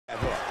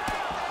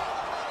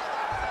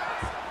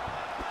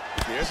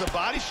There's a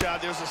body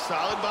shot. There's a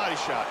solid body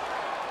shot.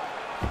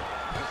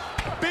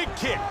 Big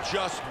kick,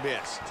 just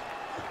missed.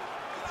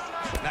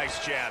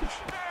 Nice jab.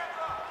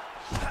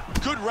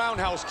 Good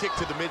roundhouse kick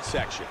to the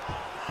midsection.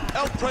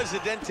 El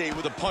Presidente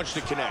with a punch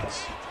that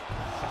connects.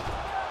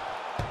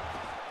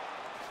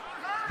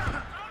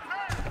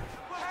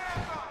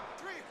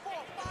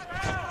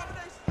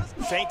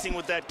 Feinting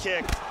with that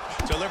kick.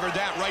 Delivered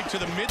that right to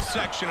the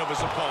midsection of his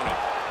opponent.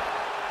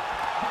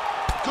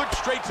 Good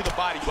straight to the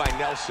body by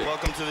Nelson.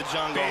 Welcome to the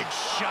jungle. Big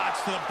shots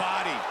to the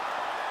body.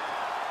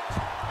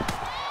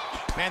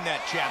 Man,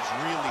 that jab's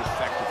really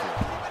effective here.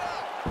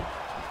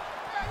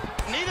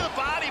 Knee to the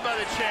body by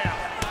the champ.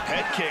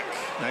 Head kick.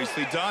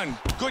 Nicely done.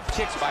 Good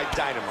kicks by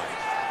Dynamite.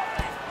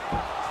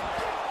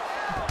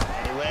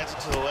 And he lands it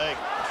to the leg.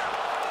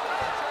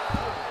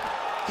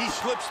 He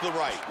slips the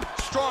right.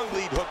 Strong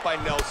lead hook by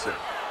Nelson.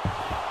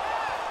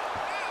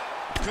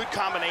 Good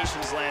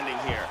combinations landing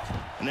here.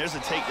 And there's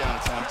a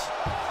takedown attempt.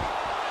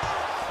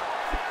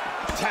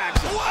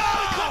 Tags him.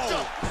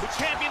 Whoa! The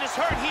champion is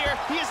hurt here.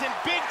 He is in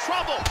big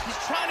trouble. He's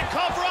trying to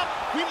cover up.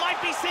 We might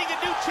be seeing a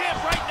new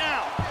champ right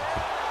now.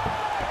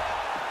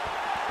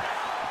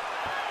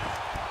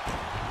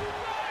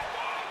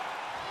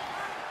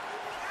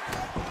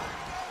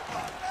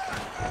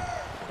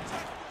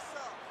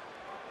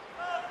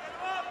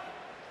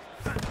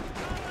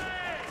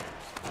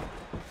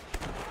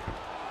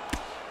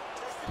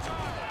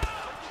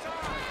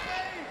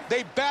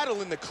 They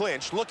battle in the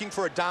clinch, looking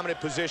for a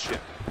dominant position.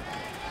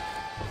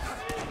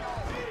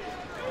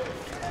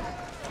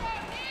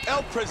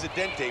 El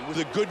Presidente with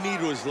a good knee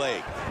to his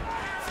leg.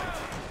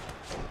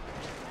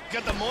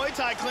 Got the Muay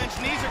Thai clinch.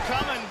 Knees are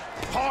coming.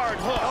 Hard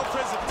hook. El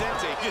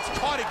Presidente gets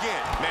caught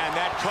again. Man,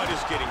 that cut is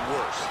getting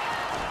worse.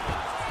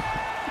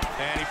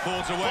 And he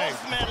pulls away.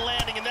 Both men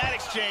landing in that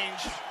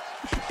exchange.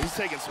 He's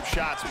taking some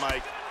shots,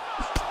 Mike.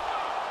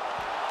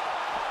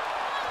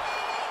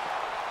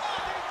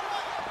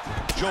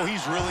 Joe,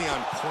 he's really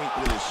on point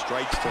with his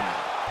strikes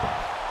tonight.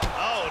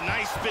 Oh,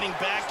 nice spinning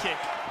back kick.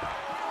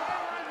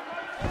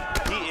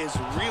 He is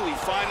really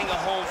finding a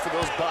home for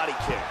those body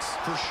kicks.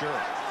 For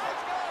sure.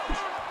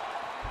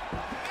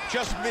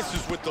 Just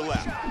misses with the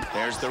left.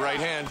 There's the right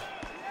hand.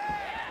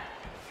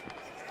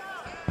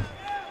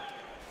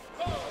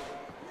 Oh,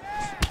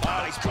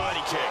 nice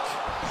body kick.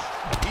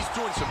 He's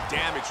doing some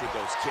damage with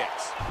those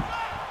kicks.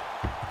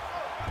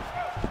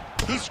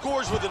 He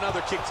scores with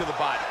another kick to the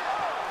body.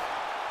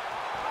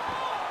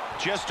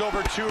 Just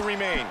over 2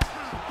 remain.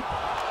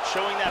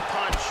 Showing that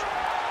punch.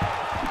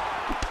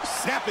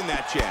 Snapping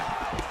that jab.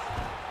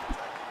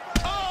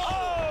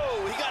 Oh,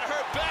 he got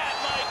hurt bad,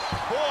 Mike.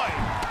 Boy,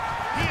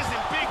 he is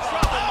in big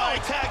trouble, Mike.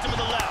 Tagged him to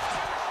the left.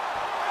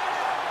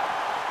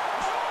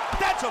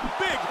 That's a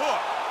big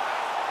hook.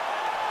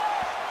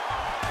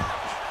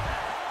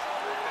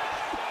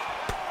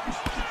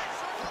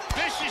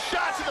 Vicious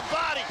shot to the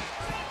body.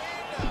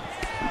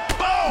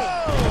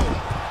 Boom!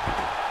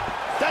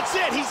 That's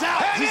it, he's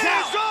out, And he's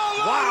out. all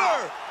Wow.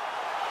 over.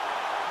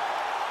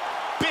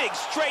 Big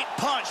straight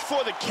punch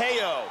for the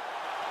KO.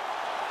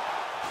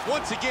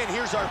 Once again,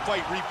 here's our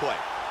fight replay.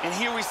 And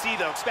here we see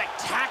the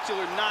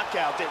spectacular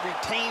knockout that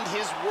retained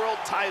his world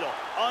title.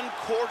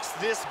 Uncorks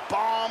this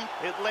bomb,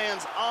 it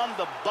lands on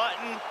the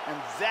button,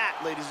 and that,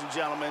 ladies and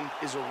gentlemen,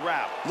 is a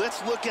wrap.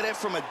 Let's look at it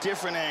from a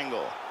different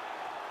angle.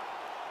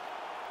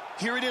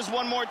 Here it is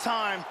one more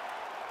time.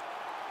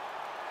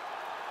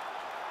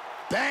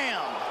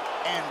 Bam!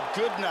 And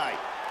good night.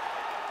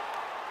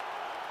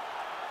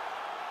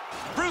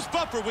 Bruce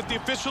Buffer with the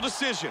official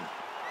decision.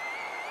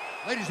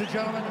 Ladies and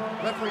gentlemen,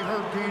 referee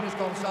Herb Dean is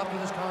going to stop to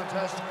this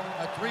contest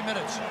at 3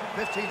 minutes,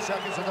 15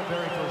 seconds of the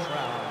very first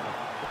round.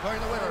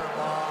 Declaring the winner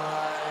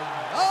by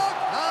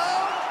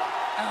knockout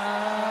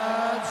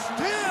and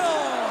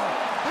still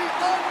the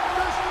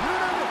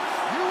undisputed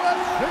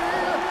UFC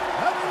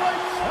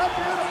heavyweight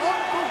champion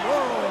of the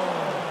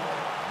world,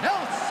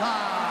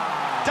 Nelson.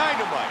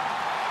 Dynamite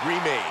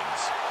remains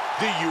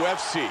the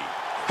UFC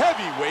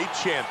heavyweight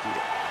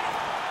champion.